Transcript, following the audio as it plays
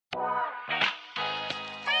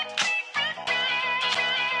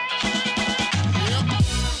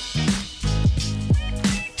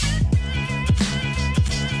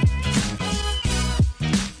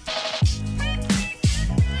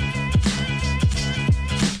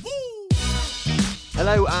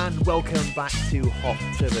Hello and welcome back to Hot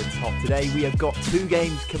to the Top. Today we have got two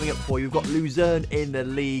games coming up for you. We've got Luzerne in the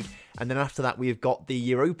league, and then after that we've got the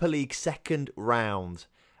Europa League second round,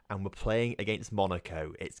 and we're playing against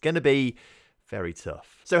Monaco. It's going to be very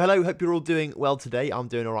tough. So hello, hope you're all doing well today. I'm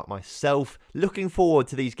doing alright myself. Looking forward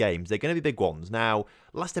to these games. They're going to be big ones. Now,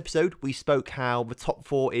 last episode we spoke how the top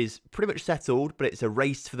four is pretty much settled, but it's a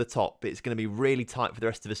race for the top. It's going to be really tight for the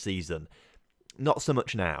rest of the season. Not so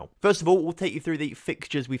much now. First of all, we'll take you through the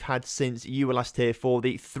fixtures we've had since you were last here for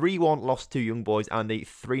the 3-1 loss to Young Boys and the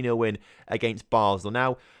 3-0 win against Basel.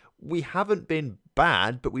 Now, we haven't been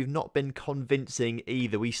bad, but we've not been convincing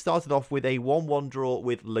either. We started off with a 1-1 draw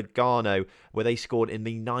with Lugano, where they scored in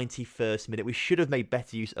the 91st minute. We should have made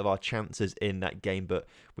better use of our chances in that game, but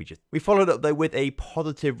we followed up, though, with a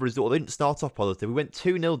positive result. They didn't start off positive. We went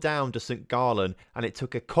 2-0 down to St. Gallen, and it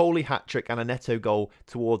took a Coley hat-trick and a Neto goal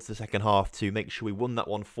towards the second half to make sure we won that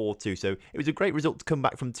one 4-2. So it was a great result to come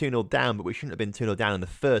back from 2-0 down, but we shouldn't have been 2-0 down in the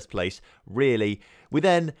first place, really. We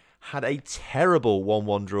then had a terrible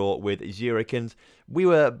 1-1 draw with Zurich, and we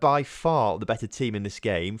were by far the better team in this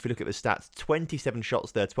game. If we look at the stats, 27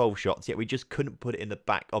 shots there, 12 shots, yet we just couldn't put it in the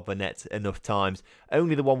back of the net enough times.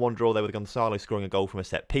 Only the 1-1 draw there with Gonzalo scoring a goal from a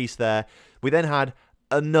set piece there. We then had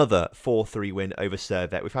another 4-3 win over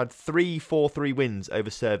Servette. We've had 3 4-3 wins over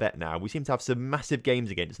Servette now. We seem to have some massive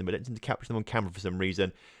games against them. We don't seem to capture them on camera for some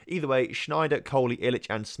reason. Either way, Schneider, Coley, Illich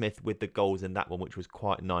and Smith with the goals in that one, which was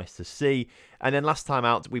quite nice to see. And then last time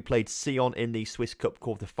out, we played Sion in the Swiss Cup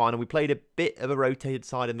quarter-final. We played a bit of a rotated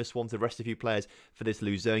side in this one to rest a few players for this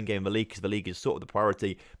Luzerne game in the league, because the league is sort of the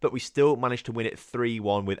priority. But we still managed to win it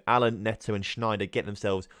 3-1 with Allen, Neto and Schneider getting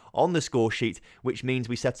themselves on the score sheet, which means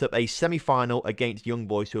we set up a semi-final against Young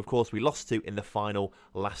Boys, who of course we lost to in the final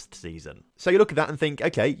last season. So you look at that and think,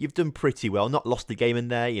 okay, you've done pretty well, not lost a game in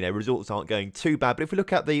there, you know, results aren't going too bad. But if we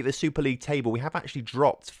look at the Super League table, we have actually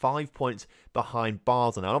dropped 5 points behind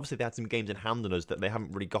Basel now. And obviously they had some games in hand on us that they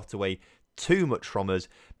haven't really got away too much from us,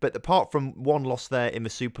 but apart from one loss there in the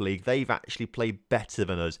Super League, they've actually played better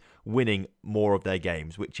than us, winning more of their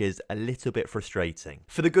games, which is a little bit frustrating.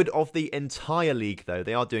 For the good of the entire league, though,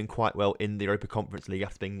 they are doing quite well in the Europa Conference League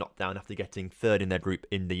after being knocked down after getting third in their group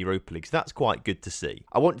in the Europa League, so that's quite good to see.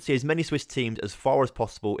 I want to see as many Swiss teams as far as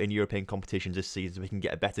possible in European competitions this season so we can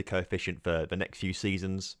get a better coefficient for the next few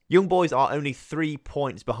seasons. Young Boys are only 3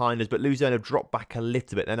 points behind us, but Luzerne have dropped back a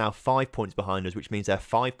little bit. They're now 5 points behind us, which means they're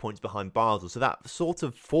 5 points behind Basel. So that sort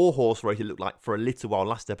of 4-horse race it looked like for a little while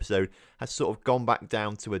last episode has sort of gone back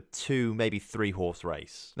down to a 2, maybe 3-horse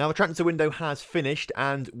race. Now the transfer window has finished,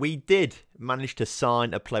 and we did manage to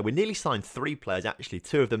sign a player. We nearly signed 3 players actually.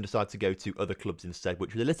 2 of them decided to go to other clubs instead,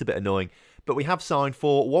 which was a little bit annoying. But we have signed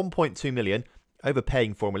for 1.2 million.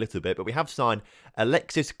 Overpaying for him a little bit, but we have signed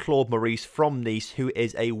Alexis Claude Maurice from Nice, who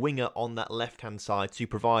is a winger on that left-hand side to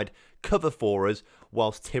provide cover for us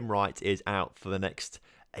whilst Tim Wright is out for the next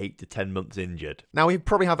 8 to 10 months injured. Now, we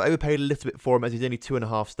probably have overpaid a little bit for him, as he's only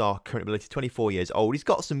 2.5-star current ability, 24 years old. He's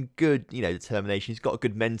got some good, determination. He's got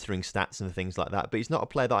good mentoring stats and things like that, but he's not a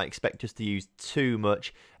player that I expect us to use too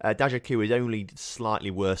much. Dajaku is only slightly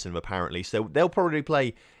worse than him, apparently, so they'll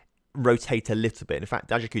probably rotate a little bit. In fact,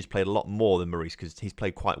 Dajaku's played a lot more than Maurice because he's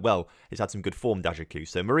played quite well. He's had some good form, Dajaku.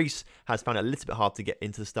 So Maurice has found it a little bit hard to get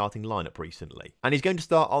into the starting lineup recently. And he's going to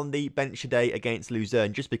start on the bench today against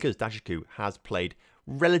Luzerne just because Dajaku has played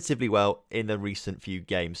relatively well in the recent few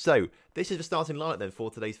games. So this is the starting lineup then for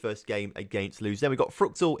today's first game against Luzerne. We've got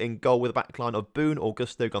Fruchtel in goal with a backline of Boone,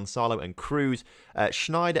 Augusto, Gonzalo and Cruz.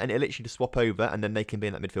 Schneider and Illich to swap over, and then they can be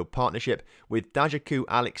in that midfield partnership with Dajaku,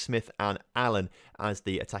 Alex Smith and Allen as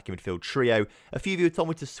the attacking midfield trio. A few of you have told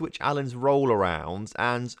me to switch Allen's role around,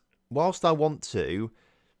 and whilst I want to,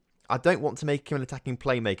 I don't want to make him an attacking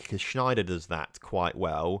playmaker because Schneider does that quite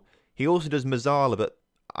well. He also does Mazzala, but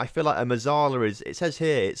I feel like a Mazzala is, it says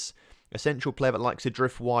here, it's a central player that likes to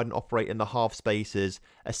drift wide and operate in the half spaces,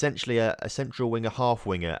 essentially a central winger, half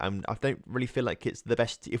winger, and I don't really feel like it's the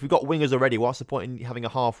best. If we've got wingers already, what's the point in having a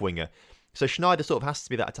half winger? So Schneider sort of has to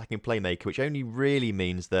be that attacking playmaker, which only really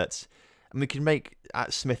means that, and we can make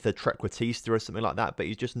Smith a trequartista or something like that, but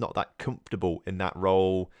he's just not that comfortable in that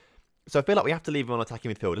role. So I feel like we have to leave him on attacking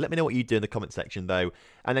midfield. Let me know what you do in the comment section, though.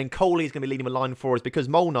 And then Coley is going to be leading a line for us because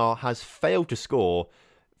Molnar has failed to score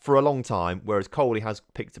for a long time, whereas Coley has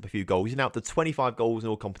picked up a few goals. He's now up to 25 goals in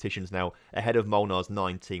all competitions now, ahead of Molnar's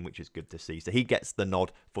 19, which is good to see. So he gets the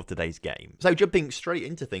nod for today's game. So jumping straight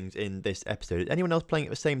into things in this episode, is anyone else playing at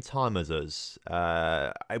the same time as us?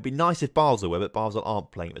 It'd be nice if Basel were, but Basel aren't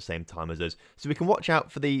playing at the same time as us. So we can watch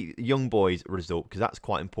out for the young boys result, because that's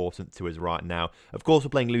quite important to us right now. Of course, we're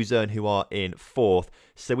playing Luzerne, who are in 4th.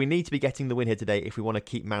 So we need to be getting the win here today if we want to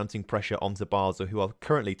keep mounting pressure onto Basel, who are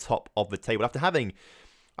currently top of the table after having,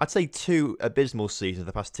 I'd say, 2 abysmal seasons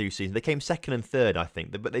the past 2 seasons. They came 2nd and 3rd, I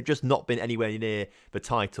think, but they've just not been anywhere near the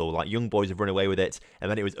title. Like, Young Boys have run away with it, and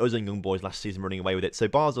then it was us and Young Boys last season running away with it. So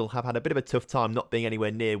Basel have had a bit of a tough time not being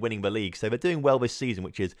anywhere near winning the league. So they're doing well this season,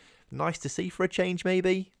 which is nice to see for a change,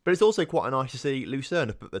 maybe. But it's also quite nice to see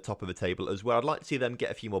Lucerne up at the top of the table as well. I'd like to see them get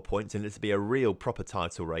a few more points and it to be a real proper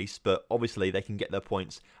title race, but obviously they can get their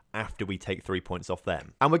points after we take 3 points off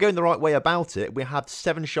them. And we're going the right way about it. We have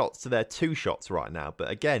 7 shots to their 2 shots right now, but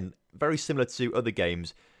again, very similar to other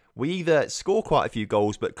games. We either score quite a few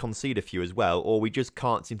goals but concede a few as well, or we just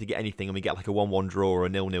can't seem to get anything and we get like a 1-1 draw or a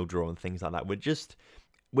 0-0 draw and things like that.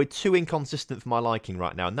 We're too inconsistent for my liking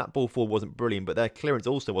right now, and that ball forward wasn't brilliant, but their clearance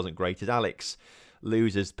also wasn't great as Alex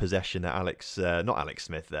loses possession at not Alex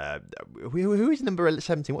Smith. Who is number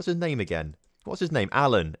 17? What's his name again? What's his name?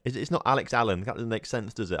 Alan. It's not Alex Allen. That doesn't make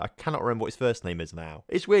sense, does it? I cannot remember what his first name is now.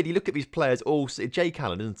 It's weird. You look at these players all... Jake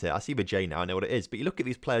Allen, isn't it? I see the J now. I know what it is. But you look at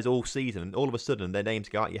these players all season, and all of a sudden, their names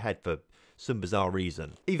go out your head for some bizarre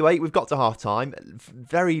reason. Either way, we've got to half-time.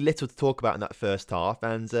 Very little to talk about in that first half,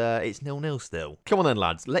 and it's 0-0 still. Come on then,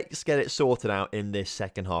 lads. Let's get it sorted out in this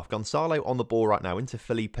second half. Gonzalo on the ball right now into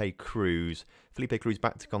Felipe Cruz. Felipe Cruz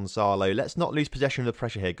back to Gonzalo. Let's not lose possession of the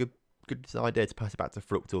pressure here. Good idea to pass it back to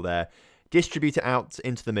Fruchtel there. Distribute it out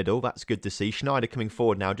into the middle. That's good to see. Schneider coming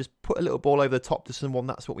forward now. Just put a little ball over the top to someone.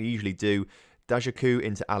 That's what we usually do. Dajaku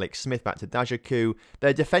into Alex Smith. Back to Dajaku.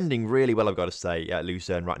 They're defending really well, I've got to say, at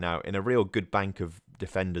Lucerne right now. In a real good bank of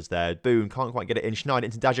defenders there. Boom. Can't quite get it in. Schneider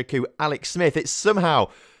into Dajaku. Alex Smith. It's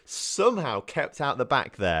somehow kept out the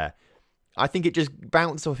back there. I think it just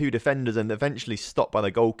bounced off a few defenders and eventually stopped by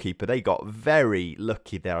the goalkeeper. They got very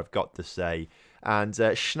lucky there, I've got to say. And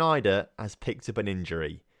Schneider has picked up an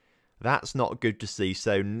injury. That's not good to see,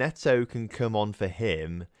 so Neto can come on for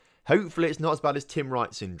him. Hopefully it's not as bad as Tim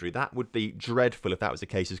Wright's injury. That would be dreadful if that was the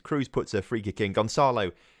case, as Cruz puts a free kick in.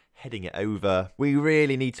 Gonzalo heading it over. We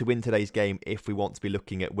really need to win today's game if we want to be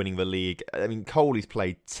looking at winning the league. I mean, Coley's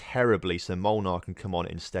played terribly, so Molnar can come on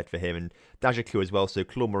instead for him, and Dajaku as well, so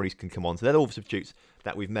Claude Maurice can come on. So they're all the substitutes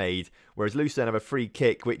that we've made, whereas Lucerne have a free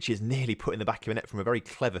kick, which is nearly put in the back of the net from a very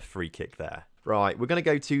clever free kick there. Right, we're going to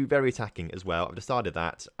go to very attacking as well. I've decided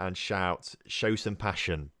that, and shout, show some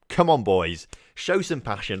passion. Come on, boys. Show some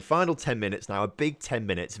passion. Final 10 minutes now, a big 10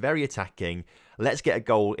 minutes, very attacking. Let's get a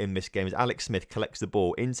goal in this game as Alex Smith collects the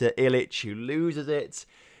ball into Illich, who loses it.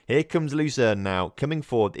 Here comes Lucerne now, coming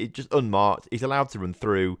forward. It's just unmarked. He's allowed to run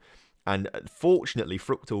through, and fortunately,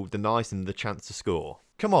 Fruchtel denies him the chance to score.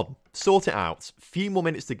 Come on, sort it out. Few more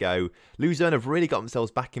minutes to go. Luzerne have really got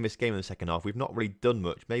themselves back in this game in the second half. We've not really done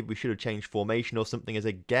much. Maybe we should have changed formation or something, as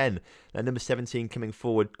again, their number 17 coming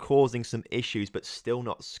forward, causing some issues, but still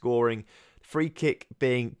not scoring. Free kick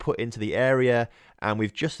being put into the area, and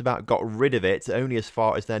we've just about got rid of it, only as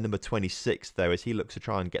far as their number 26, though, as he looks to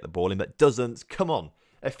try and get the ball in, but doesn't. Come on,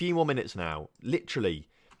 a few more minutes now. Literally.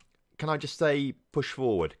 Can I just say, push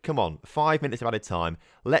forward? Come on, 5 minutes of added time.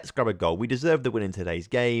 Let's grab a goal. We deserve the win in today's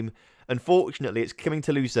game. Unfortunately, it's coming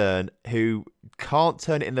to Lucerne, who can't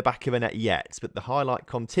turn it in the back of a net yet. But the highlight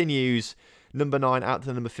continues. Number 9 out to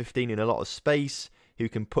the number 15 in a lot of space, who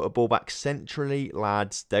can put a ball back centrally.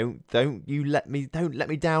 Lads, don't let me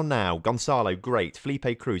down now. Gonzalo, great.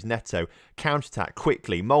 Felipe Cruz, Neto, counter-attack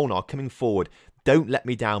quickly. Molnar coming forward. Don't let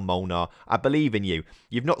me down, Molnar. I believe in you.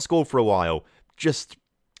 You've not scored for a while. Just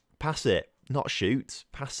pass it, not shoot,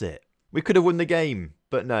 pass it. We could have won the game,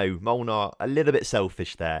 but no, Molnar a little bit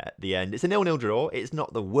selfish there at the end. It's a 0-0 draw. It's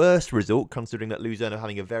not the worst result, considering that Luzerne are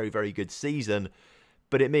having a very, very good season,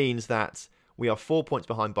 but it means that we are 4 points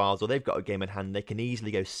behind Basel. They've got a game at hand. They can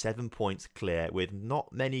easily go 7 points clear with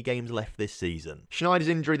not many games left this season. Schneider's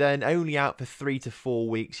injury then, only out for 3 to 4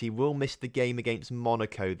 weeks. He will miss the game against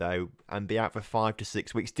Monaco, though, and be out for 5 to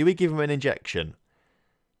 6 weeks. Do we give him an injection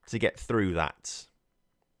to get through that?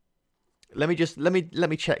 Let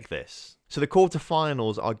me check this. So the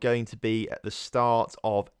quarterfinals are going to be at the start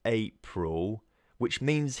of April, which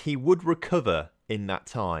means he would recover in that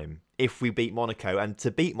time if we beat Monaco. And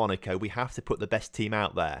to beat Monaco, we have to put the best team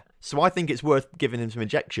out there. So I think it's worth giving him some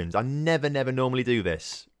injections. I never normally do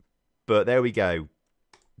this, but there we go.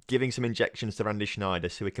 giving some injections to Randy Schneider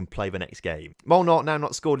so he can play the next game. Molnar now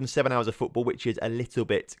not scored in 7 hours of football, which is a little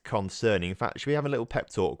bit concerning. In fact, should we have a little pep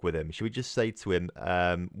talk with him? Should we just say to him,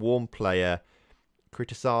 warm player,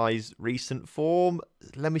 criticise recent form?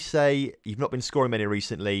 Let me say, you've not been scoring many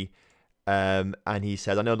recently. And he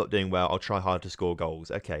says, I know I'm not doing well. I'll try hard to score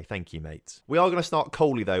goals. Okay, thank you, mate. We are going to start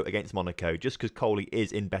Coley, though, against Monaco, just because Coley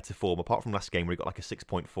is in better form, apart from last game where he got like a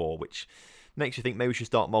 6.4, which makes you think maybe we should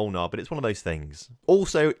start Molnar, but it's one of those things.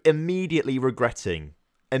 Also, immediately regretting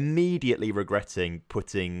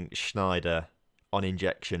putting Schneider on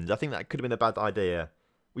injections. I think that could have been a bad idea.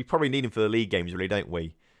 We probably need him for the league games, really, don't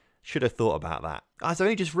we? Should have thought about that. As I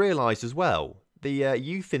only just realised as well, the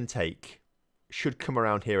youth intake should come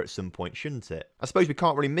around here at some point, shouldn't it? I suppose we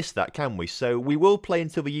can't really miss that, can we? So we will play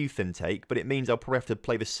until the youth intake, but it means I'll probably have to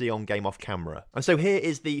play the Sion game off camera. And so here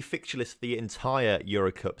is the fixture list for the entire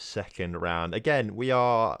Eurocup second round. Again, we've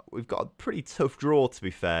got a pretty tough draw, to be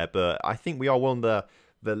fair, but I think we are one of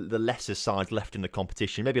the lesser sides left in the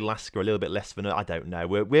competition. Maybe Lasker a little bit less than, I don't know.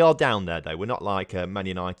 We are down there, though. We're not like Man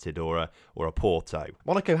United or a Porto.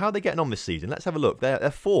 Monaco, how are they getting on this season? Let's have a look. They're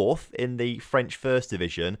 4th in the French First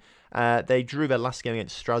Division. They drew their last game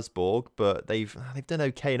against Strasbourg, but they've done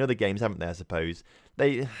okay in other games, haven't they, I suppose?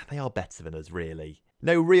 They are better than us, really.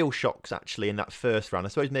 No real shocks, actually, in that first round. I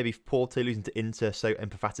suppose maybe Porto losing to Inter so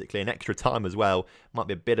emphatically in extra time as well might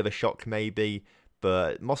be a bit of a shock, maybe.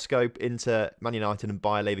 But Moscow, Inter, Man United and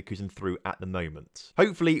Bayer Leverkusen through at the moment.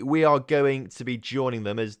 Hopefully, we are going to be joining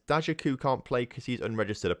them, as Dajaku can't play because he's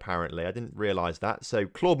unregistered, apparently. I didn't realise that. So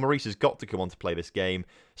Claude Maurice has got to come on to play this game.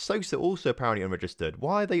 Sosa also apparently unregistered.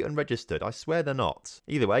 Why are they unregistered? I swear they're not.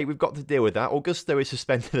 Either way, we've got to deal with that. Augusto is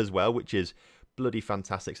suspended as well, which is bloody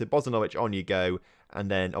fantastic. So Bozanovic, on you go.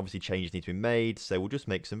 And then obviously changes need to be made. So we'll just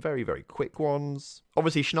make some very, very quick ones.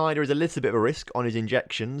 Obviously, Schneider is a little bit of a risk on his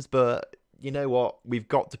injections, but you know what? We've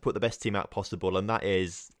got to put the best team out possible, and that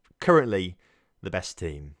is currently the best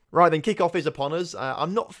team. Right then, kickoff is upon us.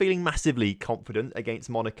 I'm not feeling massively confident against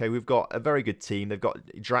Monaco. We've got a very good team. They've got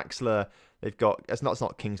Draxler. They've got it's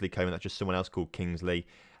not Kingsley Coman. That's just someone else called Kingsley.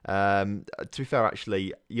 To be fair,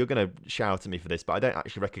 actually, you're going to shout at me for this, but I don't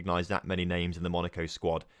actually recognise that many names in the Monaco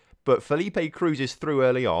squad. But Felipe Cruz is through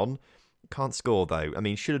early on. Can't score, though. I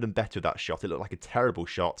mean, should have done better with that shot. It looked like a terrible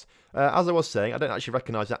shot. As I was saying, I don't actually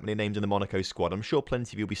recognise that many names in the Monaco squad. I'm sure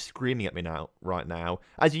plenty of you will be screaming at me right now,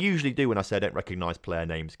 as you usually do when I say I don't recognise player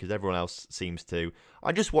names, because everyone else seems to.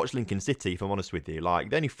 I just watch Lincoln City, if I'm honest with you.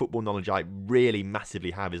 Like, the only football knowledge I really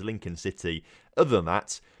massively have is Lincoln City. Other than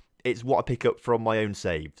that, it's what I pick up from my own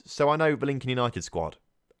saves. So I know the Lincoln United squad.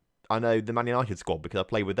 I know the Man United squad because I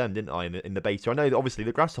played with them, didn't I, in the beta. I know, obviously,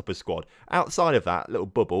 the Grasshoppers squad. Outside of that little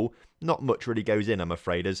bubble, not much really goes in, I'm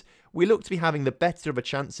afraid, as we look to be having the better of the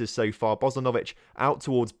chances so far. Bozanovic out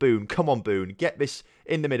towards Boone. Come on, Boone. Get this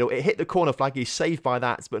in the middle. It hit the corner flag. He's saved by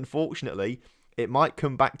that, but unfortunately, it might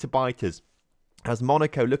come back to bite us. As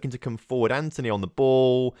Monaco looking to come forward. Anthony on the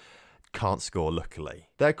ball. Can't score, luckily.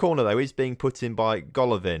 Their corner, though, is being put in by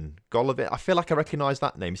Golovin. Golovin, I feel like I recognise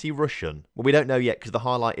that name. Is he Russian? Well, we don't know yet because the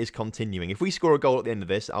highlight is continuing. If we score a goal at the end of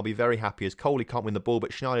this, I'll be very happy, as Coley can't win the ball,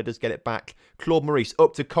 but Schneider does get it back. Claude Maurice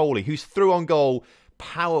up to Coley, who's through on goal.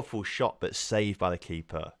 Powerful shot, but saved by the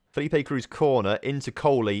keeper. Felipe Cruz corner into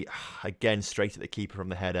Coley. Again, straight at the keeper from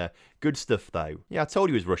the header. Good stuff, though. Yeah, I told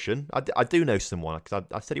you he was Russian. I do know someone, because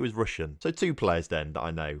I said he was Russian. So 2 players, then, that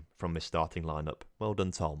I know from this starting lineup. Well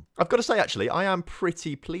done, Tom. I've got to say, actually, I am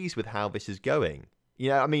pretty pleased with how this is going.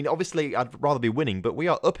 Yeah, I mean, obviously, I'd rather be winning, but we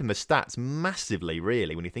are up in the stats massively,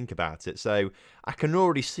 really, when you think about it. So I can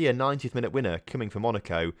already see a 90th minute winner coming for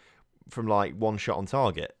Monaco from, like, 1 shot on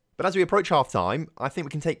target. But as we approach half-time, I think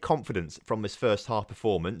we can take confidence from this first half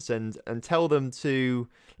performance and tell them to,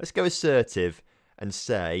 let's go assertive and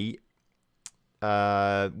say,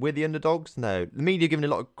 we're the underdogs? No, the media are giving a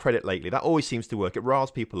lot of credit lately. That always seems to work. It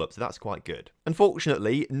riles people up, so that's quite good.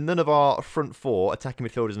 Unfortunately, none of our front 4 attacking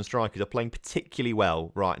midfielders and strikers are playing particularly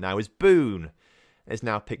well right now, as Boone has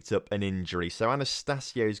now picked up an injury. So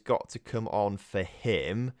Anastasio's got to come on for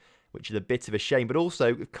him, which is a bit of a shame. But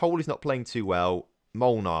also, if Cole is not playing too well,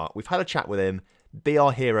 Molnar, we've had a chat with him. Be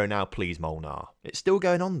our hero now, please, Molnar. It's still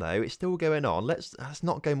going on, though. It's still going on. Let's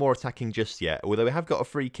not go more attacking just yet, although we have got a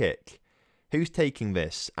free kick. Who's taking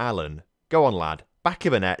this? Alan. Go on, lad. Back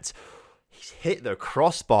of the net. He's hit the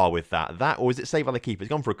crossbar with that. Or is it saved by the keeper? It's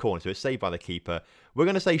gone for a corner, so it's saved by the keeper. We're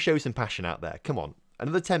going to say show some passion out there. Come on.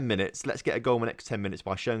 Another 10 minutes. Let's get a goal in the next 10 minutes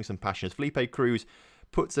by showing some passion. As Felipe Cruz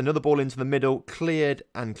puts another ball into the middle. Cleared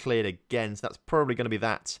and cleared again. So that's probably going to be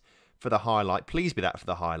that for the highlight. Please be that for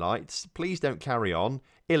the highlights. Please don't carry on.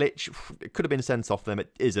 Ilic, it could have been sent off them,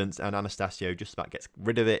 it isn't, and Anastasio just about gets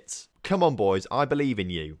rid of it. Come on, boys, I believe in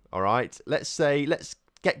you, all right? Let's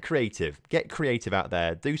get creative. Get creative out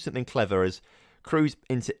there. Do something clever as Cruz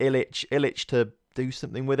into Ilic. Ilic to do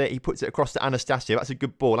something with it. He puts it across to Anastasio. That's a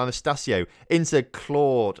good ball. Anastasio into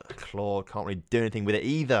Claude. Claude can't really do anything with it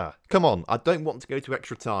either. Come on. I don't want to go to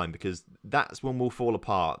extra time because that's when we'll fall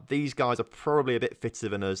apart. These guys are probably a bit fitter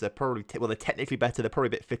than us. They're probably, well, they're technically better. They're probably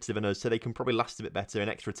a bit fitter than us, so they can probably last a bit better in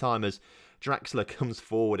extra time as Draxler comes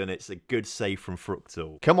forward and it's a good save from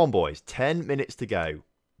Fructal. Come on, boys. 10 minutes to go.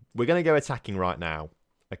 We're going to go attacking right now.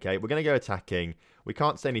 Okay, we're going to go attacking. We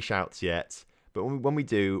can't say any shouts yet. But when we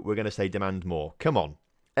do, we're going to say demand more. Come on.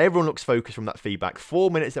 Everyone looks focused from that feedback. 4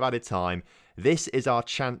 minutes of added time. This is our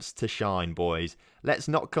chance to shine, boys. Let's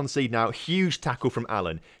not concede now. Huge tackle from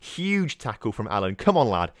Alan. Huge tackle from Alan. Come on,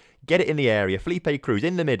 lad. Get it in the area. Felipe Cruz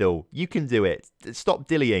in the middle. You can do it. Stop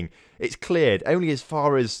dillying. It's cleared. Only as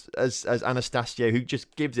far as Anastasio, who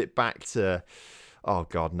just gives it back to... Oh,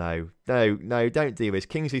 God, no. No, don't do this.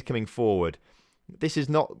 Kingsley's coming forward. This is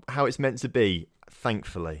not how it's meant to be.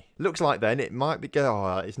 Thankfully. Looks like then it might be...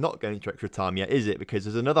 Oh, it's not going to extra time yet, is it? Because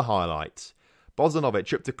there's another highlight.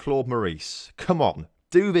 Bozanovic up to Claude Maurice. Come on.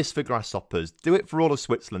 Do this for Grasshoppers. Do it for all of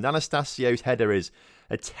Switzerland. Anastasio's header is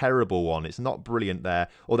a terrible one. It's not brilliant there.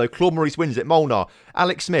 Although Claude Maurice wins it. Molnar.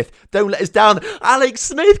 Alex Smith. Don't let us down. Alex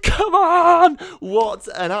Smith, come on! What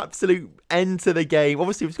an absolute end to the game.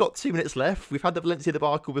 Obviously, we've got 2 minutes left. We've had the Valencia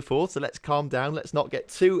debacle before, so let's calm down. Let's not get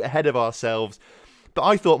too ahead of ourselves. But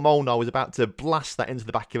I thought Molnar was about to blast that into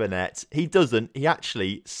the back of the net. He doesn't. He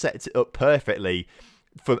actually sets it up perfectly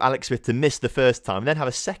for Alex Smith to miss the first time and then have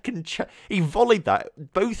a second he volleyed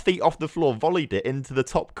that, both feet off the floor, volleyed it into the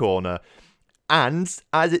top corner. And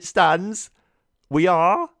as it stands, we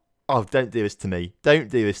are... Oh, don't do this to me. Don't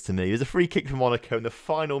do this to me. There's a free kick for Monaco in the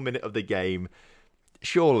final minute of the game.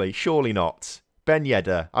 Surely not. Ben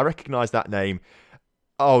Yedder. I recognise that name.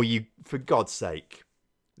 Oh, you... For God's sake.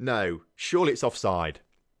 No, surely it's offside.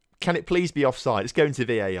 Can it please be offside? Let's go into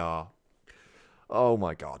VAR. Oh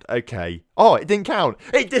my God. Okay. Oh, it didn't count.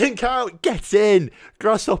 It didn't count. Get in.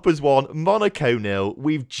 Grasshoppers 1, Monaco 0.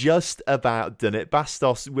 We've just about done it.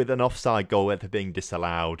 Bastos with an offside goal after being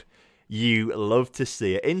disallowed. You love to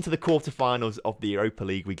see it. Into the quarterfinals of the Europa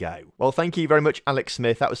League we go. Well, thank you very much, Alex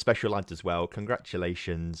Smith. That was special, lads, as well.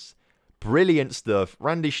 Congratulations. Brilliant stuff.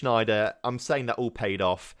 Randy Schneider, I'm saying that all paid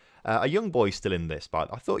off. Are young boys still in this? But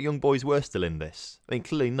I thought young boys were still in this. I mean,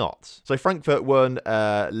 clearly not. So Frankfurt won,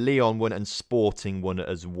 Lyon won, and Sporting won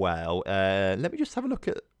as well. Let me just have a look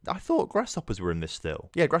at... I thought Grasshoppers were in this still.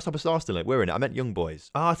 Yeah, Grasshoppers are still in it. We're in it. I meant young boys.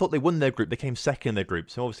 Oh, I thought they won their group. They came second in their group.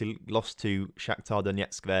 So obviously lost to Shakhtar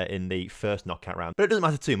Donetsk there in the first knockout round. But it doesn't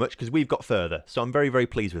matter too much because we've got further. So I'm very, very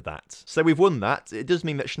pleased with that. So we've won that. It does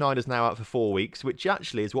mean that Schneider's now out for 4 weeks, which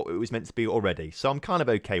actually is what it was meant to be already. So I'm kind of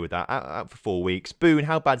okay with that. Out for 4 weeks. Boone,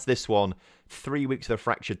 how bad's this one? 3 weeks of a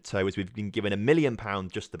fractured toe as we've been given £1 million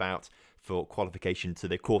just about for qualification to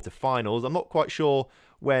the quarterfinals. I'm not quite sure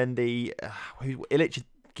when the... Ilic is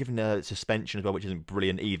given a suspension as well, which isn't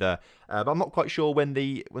brilliant either. But I'm not quite sure when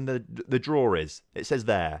the draw is. It says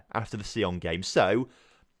there, after the Sion game. So,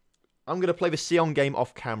 I'm going to play the Sion game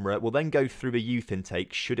off camera. We'll then go through the youth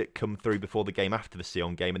intake, should it come through before the game after the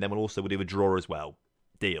Sion game. And then we'll do a draw as well.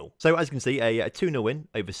 Deal. So, as you can see, a 2-0 win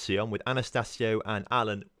over Sion with Anastasio and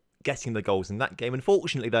Alan getting the goals in that game.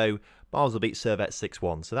 Unfortunately, though, Basel beat Servette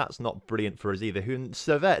 6-1, so that's not brilliant for us either.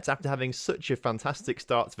 Servette, after having such a fantastic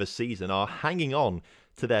start to the season, are hanging on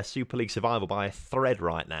to their Super League survival by a thread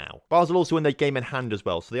right now. Basel also win their game in hand as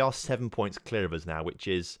well, so they are 7 points clear of us now, which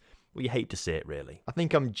is... Well, you hate to see it, really. I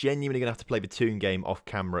think I'm genuinely going to have to play the Toon game off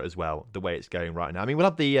camera as well, the way it's going right now. I mean, we'll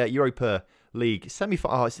have the Europa League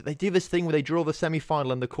semi-final. Oh, they do this thing where they draw the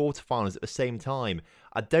semi-final and the quarterfinals at the same time.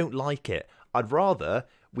 I don't like it. I'd rather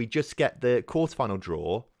we just get the quarterfinal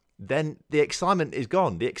draw, then the excitement is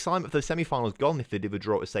gone. The excitement for the semi-final is gone if they do the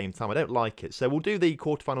draw at the same time. I don't like it. So we'll do the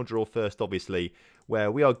quarterfinal draw first, obviously, where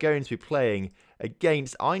we are going to be playing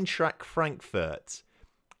against Eintracht Frankfurt.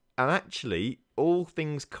 And actually, all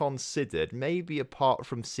things considered, maybe apart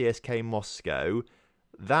from CSK Moscow,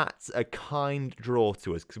 that's a kind draw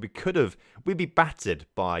to us. Because we'd be battered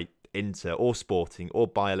by Inter or Sporting or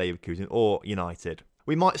Bayer Leverkusen or United.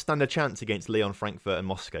 We might stand a chance against Lyon, Frankfurt and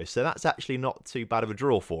Moscow, so that's actually not too bad of a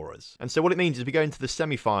draw for us. And so what it means is we go into the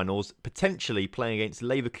semi-finals, potentially playing against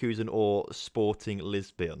Leverkusen or Sporting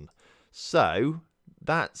Lisbon. So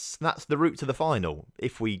that's the route to the final,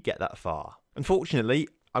 if we get that far. Unfortunately,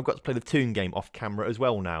 I've got to play the Toon game off camera as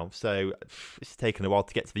well now, so it's taken a while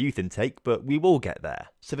to get to the youth intake, but we will get there.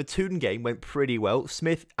 So the Toon game went pretty well.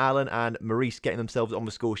 Smith, Allen and Maurice getting themselves on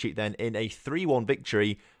the score sheet then in a 3-1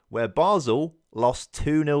 victory, where Basel lost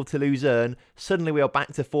 2-0 to Luzerne. Suddenly we are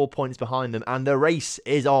back to 4 points behind them, and the race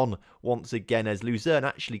is on once again as Luzerne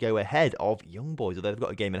actually go ahead of Young Boys, although they've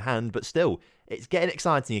got a game in hand, but still, it's getting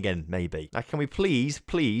exciting again, maybe. Now, can we please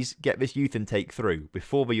get this youth intake through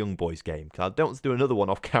before the Young Boys game? Because I don't want to do another one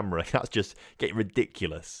off camera. That's just getting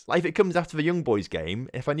ridiculous. Like, if it comes after the Young Boys game,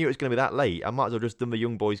 if I knew it was going to be that late, I might as well just done the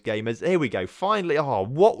Young Boys game as, here we go, finally. Oh,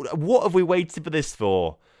 what have we waited for this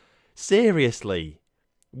for? Seriously.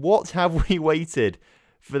 What have we waited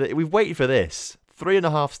for? We've waited for this.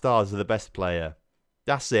 3.5 stars of the best player.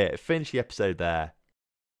 That's it. Finish the episode there.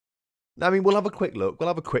 I mean, we'll have a quick look. We'll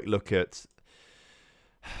have a quick look at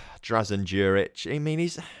Drazen Juric. I mean,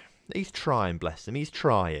 he's trying, bless him. He's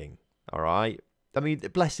trying. All right. I mean,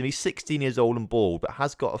 bless him. He's 16 years old and bald, but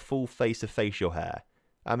has got a full face of facial hair.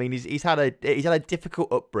 I mean, he's had a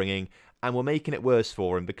difficult upbringing, and we're making it worse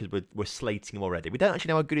for him because we're slating him already. We don't actually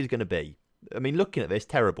know how good he's going to be. I mean, looking at this,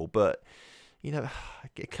 terrible, but, you know,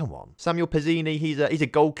 come on. Samuel Pezzini, he's a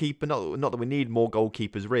goalkeeper. Not that we need more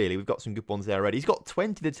goalkeepers, really. We've got some good ones there already. He's got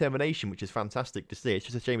 20 determination, which is fantastic to see. It's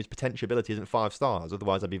just a shame his potential ability isn't 5 stars.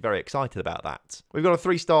 Otherwise, I'd be very excited about that. We've got a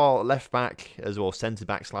 3-star left-back as well,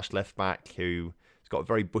 centre-back/left-back, who's got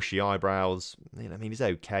very bushy eyebrows. You know, I mean, he's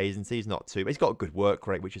okay, isn't he? He's not too... But he's got a good work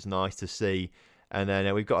rate, which is nice to see. And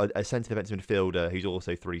then we've got a centre defensive midfielder who's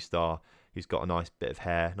also 3-star. Who's got a nice bit of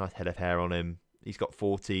hair, nice head of hair on him. He's got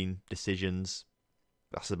 14 decisions.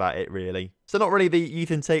 That's about it, really. So not really the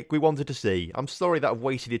youth intake we wanted to see. I'm sorry that I've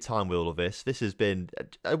wasted your time with all of this. This has been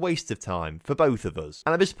a waste of time for both of us.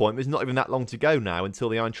 And at this point, there's not even that long to go now until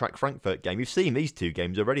the Eintracht Frankfurt game. You've seen these 2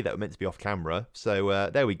 games already that were meant to be off camera. So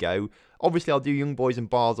there we go. Obviously, I'll do Young Boys and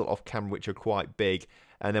Basel off camera, which are quite big.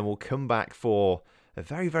 And then we'll come back for... a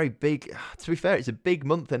very, very big, to be fair, it's a big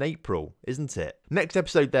month in April, isn't it? Next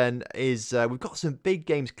episode then is, we've got some big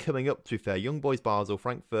games coming up, to be fair. Young Boys Basel,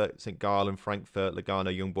 Frankfurt, St. Gallen, Frankfurt,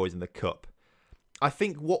 Lugano, Young Boys in the Cup. I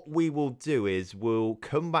think what we will do is we'll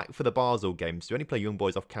come back for the Basel games. So we only play Young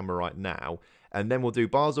Boys off camera right now. And then we'll do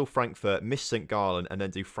Basel, Frankfurt, miss St. Gallen, and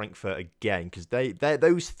then do Frankfurt again. Because they're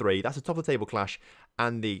those 3, that's a top of the table clash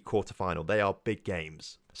and the quarterfinal. They are big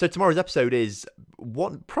games. So tomorrow's episode is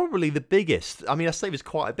probably the biggest. I mean, I say this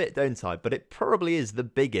quite a bit, don't I? But it probably is the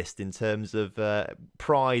biggest in terms of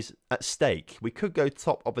prize at stake. We could go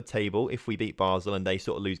top of the table if we beat Basel and they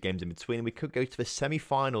sort of lose games in between. We could go to the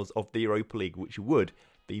semi-finals of the Europa League, which would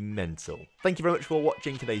be mental. Thank you very much for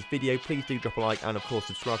watching today's video. Please do drop a like and, of course,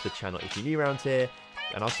 subscribe to the channel if you're new around here.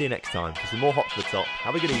 And I'll see you next time for some more Hot to the Top.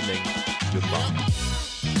 Have a good evening. Goodbye.